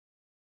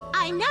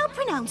I now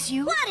pronounce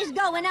you... What is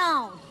going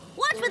on?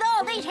 What's with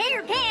all these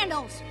hair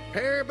candles?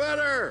 Pear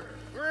butter!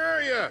 Where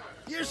are you?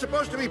 You're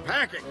supposed to be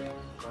packing.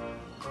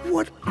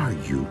 What are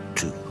you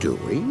two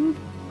doing?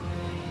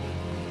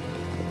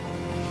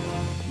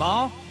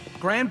 Ma,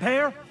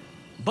 Grandpear,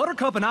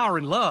 Buttercup and I are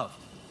in love.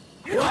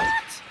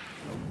 What?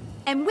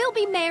 And we'll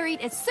be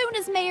married as soon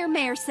as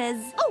Mayor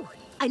says... Oh,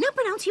 I now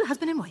pronounce you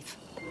husband and wife.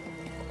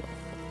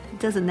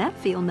 Doesn't that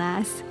feel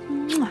nice?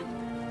 Mwah.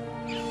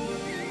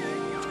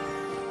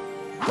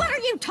 What are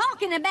you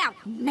talking about,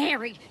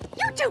 married?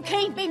 You two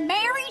can't be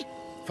married.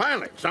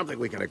 Finally, something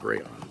we can agree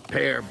on.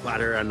 Pear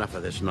butter, enough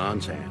of this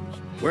nonsense.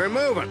 We're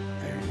moving.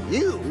 And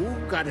you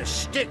gotta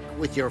stick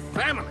with your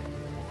family.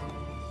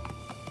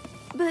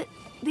 But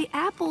the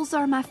apples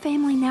are my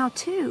family now,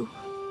 too.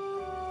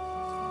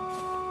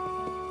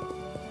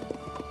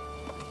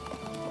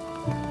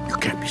 You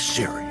can't be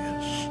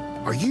serious.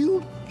 Are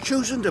you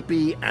choosing to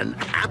be an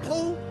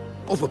apple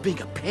over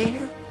being a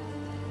pear?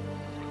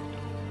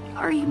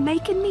 Are you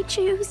making me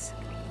choose?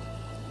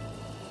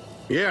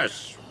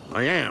 Yes,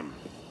 I am.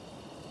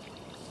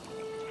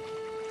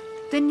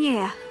 Then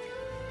yeah,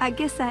 I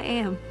guess I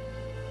am.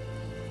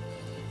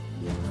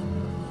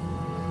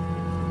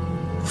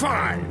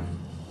 Fine.